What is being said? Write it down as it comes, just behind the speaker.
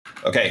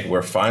Okay,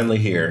 we're finally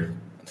here.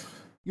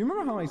 You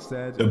remember how I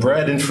said The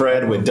bread and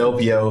Fred with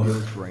Doppio.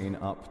 His brain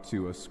up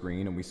to a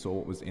screen and we saw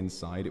what was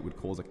inside, it would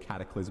cause a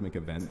cataclysmic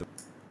event.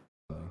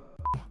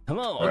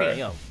 Hello, okay,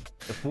 yo.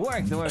 It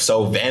works.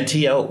 So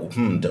Vantio,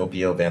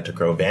 Doppio,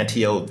 Vantacro,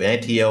 Vantio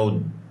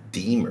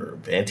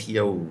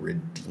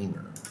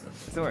Redeemer.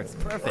 It works,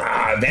 perfect.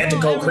 Ah,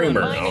 Vantico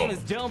Creamer. My name is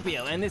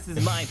Doppio, and this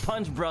is my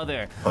Punch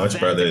Brother, Punch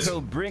Brothers.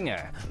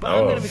 Bringer. But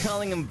I'm gonna be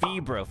calling him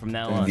V-Bro from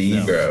now on.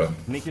 V-Bro. So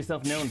make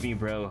yourself known,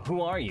 V-Bro.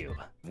 Who are you?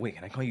 Wait,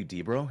 can I call you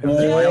D-Bro? Am I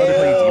allowed to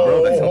call you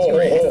D-Bro? That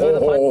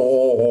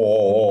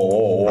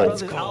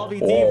sounds great. I'll be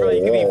D-Bro,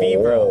 you can be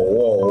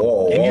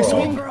V-Bro. Can you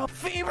swing, bro?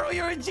 V-Bro,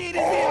 you're a genius,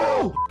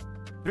 V-Bro!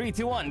 3,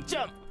 2, 1,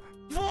 jump!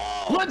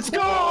 Let's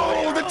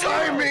go! The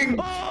timing!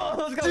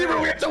 Let's go!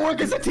 D-Bro, we have to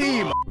work as a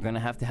team! We're gonna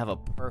have to have a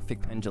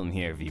perfect pendulum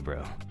here,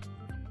 V-Bro.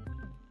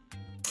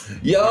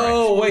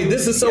 Yo, wait,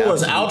 this is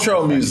someone's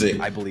outro music.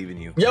 I believe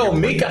in you. Yo,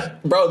 Mika,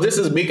 bro, this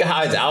is Mika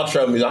Hyde's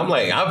outro music. I'm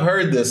like, I've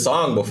heard this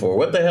song before.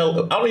 What the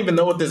hell? I don't even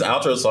know what this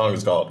outro song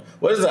is called.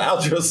 What is the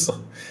outro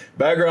song?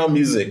 Background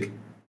music.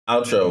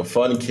 Outro,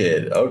 fun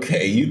kid.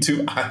 Okay,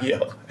 YouTube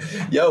audio.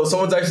 Yo,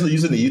 someone's actually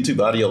using the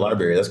YouTube audio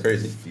library. That's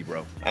crazy.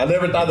 Bro. I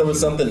never thought there was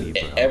something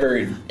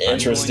ever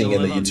interesting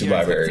in the YouTube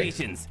library.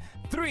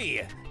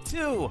 3,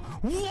 2,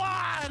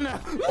 1.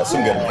 That's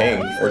some good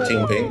ping.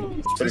 14 ping.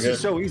 It's pretty This good. is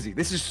so easy.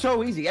 This is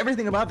so easy.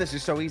 Everything about this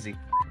is so easy.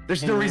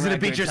 There's no reason to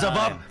beat yourself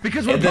up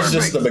because we're And this is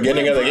just the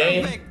beginning of the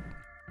game.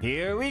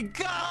 Here we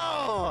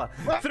go!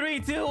 3,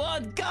 2,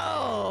 1,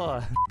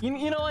 go!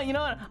 You know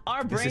what?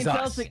 Our brain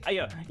cells think,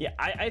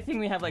 I think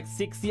we have like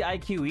 60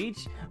 IQ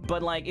each,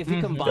 but like if we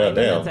combine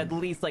them, it's at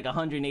least like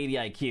 180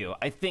 IQ.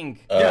 I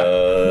think. Easily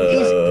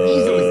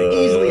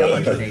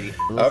 180.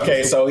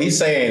 Okay, so he's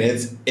saying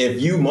it's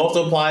if you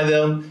multiply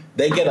them,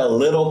 they get a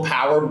little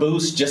power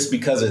boost just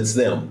because it's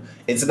them.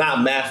 It's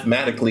not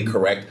mathematically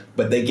correct,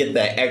 but they get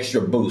that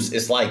extra boost.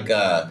 It's like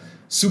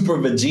Super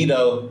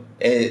Vegeta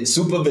and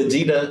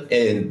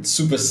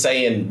Super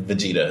Saiyan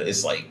Vegeta.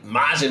 It's like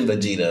Majin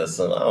Vegeta.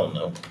 So I don't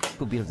know.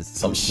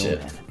 Some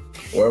shit.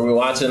 Where are we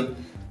watching?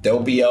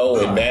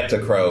 Doppio and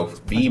Vantacro.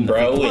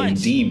 V-Bro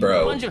and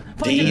D-Bro.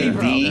 D and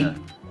V.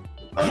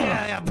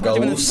 Punch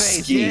him in the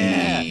face.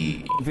 Yeah.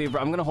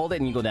 V-Bro, I'm gonna hold it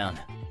and you go down.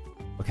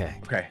 Okay.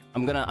 Okay.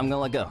 I'm gonna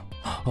let go.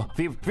 Oh,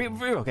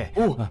 V-Bro, okay.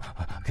 Ooh.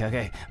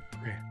 Okay.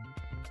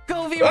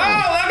 Go, V-Bro! Oh,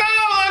 let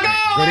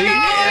go! Ready?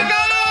 Let go!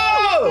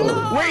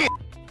 Wait!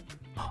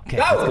 Okay,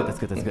 go. That's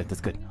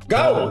good. Go!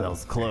 Oh, that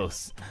was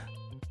close.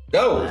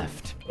 Go!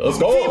 Left. Let's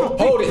go!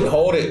 Hold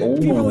it! Ooh.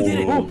 V-Bro, we did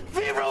it!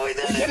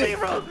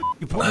 V-Bro!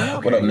 You pulled it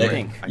out. What up,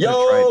 Nick?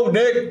 Yo,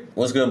 Nick!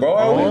 What's good, bro?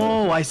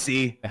 Oh, I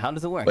see. How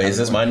does it work? Wait, is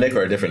this my Nick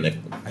or a different Nick?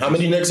 How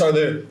many Nicks are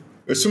there?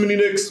 There's too many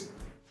Nicks.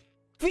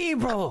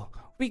 V-Bro!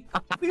 We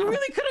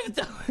really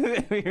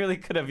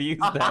could have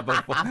used that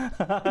before.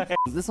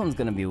 This one's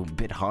gonna be a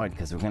bit hard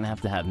because we're gonna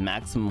have to have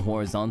maximum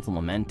horizontal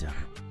momentum.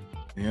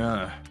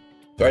 Yeah.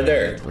 Right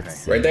there.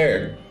 Right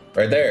there.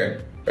 Right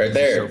there. Right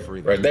there. So free,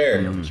 right there.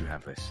 Don't you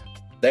have this?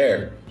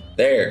 There.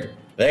 There.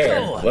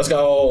 Go. Let's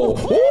go.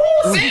 Pull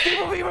me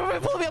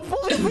up,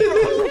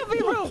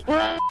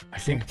 I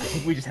think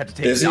we just have to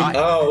take a shot.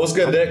 Oh, what's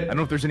good, Nick? I don't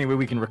know if there's any way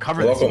we can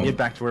recover this and get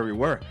back to where we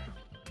were.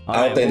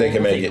 I don't think they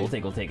can make it.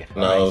 We'll take it.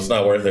 No, it's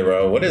not worth it,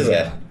 bro. What is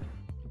that?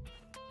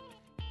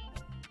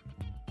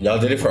 Y'all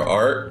did it for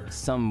art?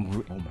 Oh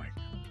my.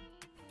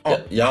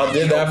 Y'all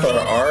did that for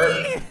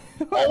art?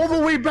 All the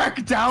way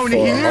back down For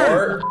here.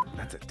 art?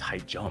 That's a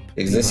tight jump.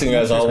 Existing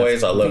as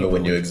always. I love it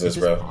when you exist,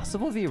 bro. It's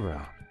possible, V-Bro.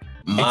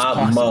 My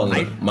I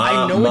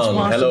know it's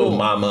possible Hello,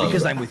 my mom.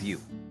 because I'm with you.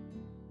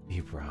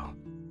 V-Bro.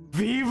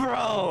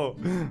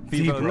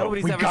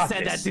 Nobody's we ever got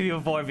said this. that to me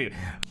before, V.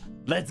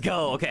 Let's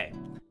go. Okay.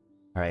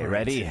 All right,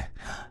 ready?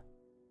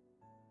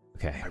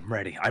 Okay.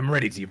 I'm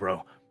ready,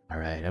 D-Bro. All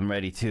right, I'm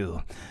ready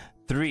too.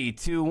 3,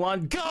 2,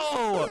 1,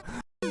 go!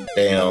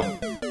 Damn.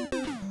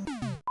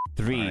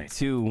 3,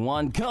 2,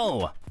 1,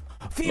 go!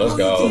 Let's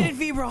go. You did it,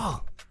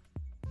 V-Bro!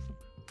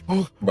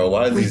 Bro,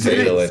 why does he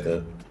say it like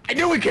that? I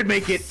knew we could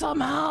make it.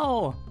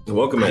 Somehow!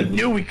 Welcome I in.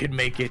 knew we could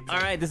make it. All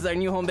right, this is our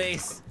new home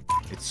base.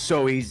 It's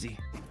so easy.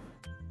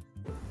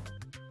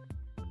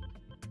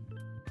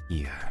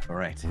 Here All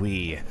right.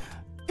 we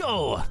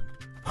go!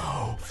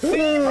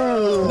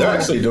 They're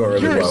actually doing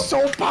really You're well.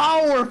 so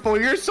powerful.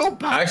 You're so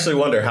powerful. I actually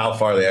wonder how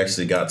far they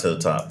actually got to the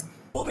top.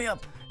 Pull me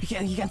up! You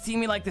can't see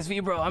me like this,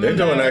 V-Bro. They're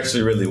doing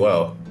actually really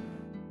well.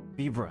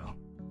 V-Bro.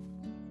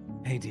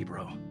 Hey,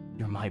 D-Bro.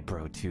 You're my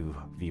bro too,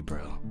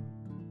 V-Bro.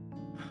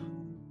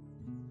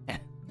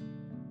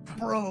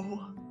 Bro.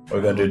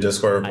 We're gonna do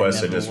Discord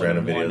requests or just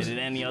random wanted videos. it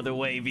any other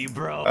way,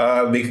 V-Bro.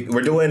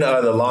 We're doing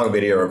the long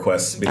video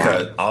requests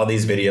because all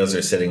these videos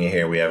are sitting in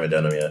here. We haven't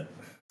done them yet.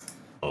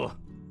 Oh.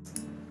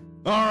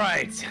 All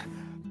right.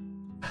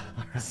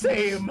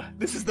 Same.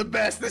 This is the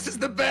best. This is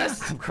the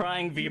best. I'm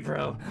crying,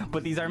 V-Bro,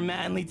 but these are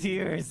manly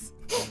tears.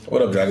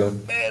 What up,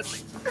 Dragon?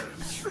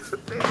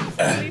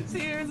 Manly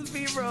tears,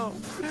 V-Bro.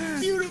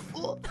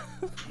 Beautiful.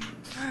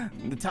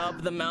 The top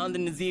of the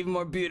mountain is even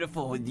more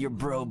beautiful with your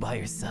bro by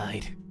your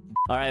side.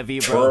 All right, V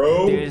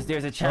bro.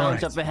 There's a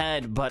challenge up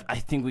ahead, but I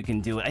think we can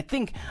do it. I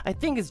think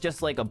it's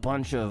just like a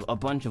bunch of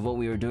what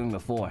we were doing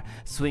before.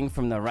 Swing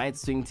from the right,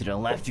 swing to the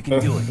left. You can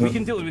do it. We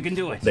can do it. We can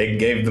do it. They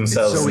gave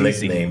themselves a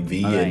nickname,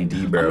 V and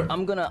D, bro.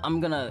 I'm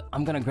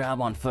gonna grab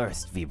on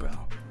first, V bro.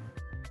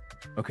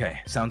 Okay,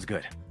 sounds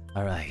good.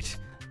 All right,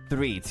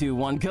 3, 2,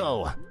 1,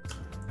 go.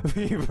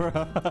 V bro.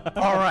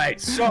 All right,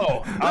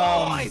 so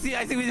I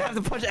see. We have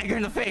to punch Edgar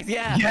in the face.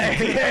 Yeah.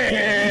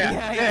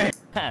 Yeah.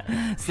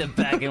 Sit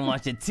back and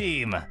watch a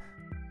team.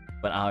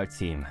 But our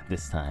team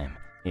this time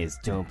is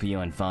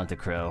Doppio and Vanta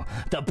Crow,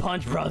 the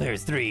Punch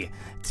Brothers. 3,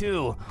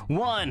 2,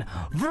 1,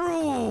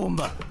 vroom!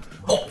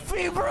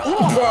 V bro!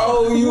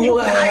 Bro, you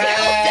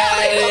had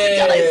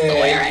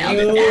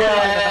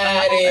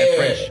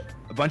it!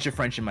 A bunch of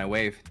French in my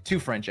wave. 2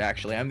 French,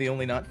 actually. I'm the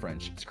only not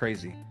French. It's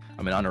crazy.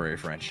 I'm an honorary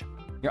French.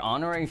 You're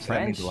honorary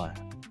French?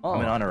 Oh.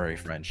 I'm an honorary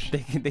French.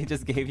 They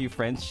just gave you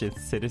French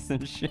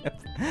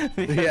citizenship.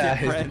 Yeah,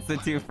 friends, the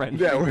 2 French.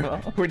 Yeah,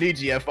 we're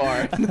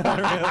DGFR.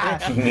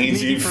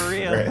 Niji for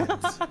real.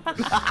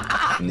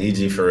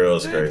 Niji for real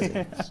is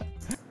crazy.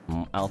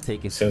 I'll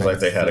take his Seems like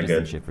they had a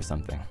good citizenship or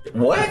something.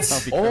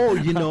 What? Oh,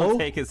 you know. I'll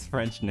take his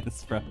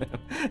Frenchness from him.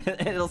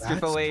 It'll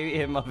strip away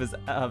him of his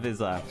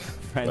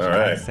French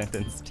accent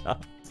and stuff.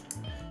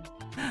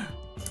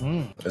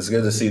 It's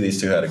good to see these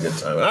two had a good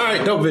time. All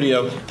right, dope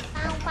video.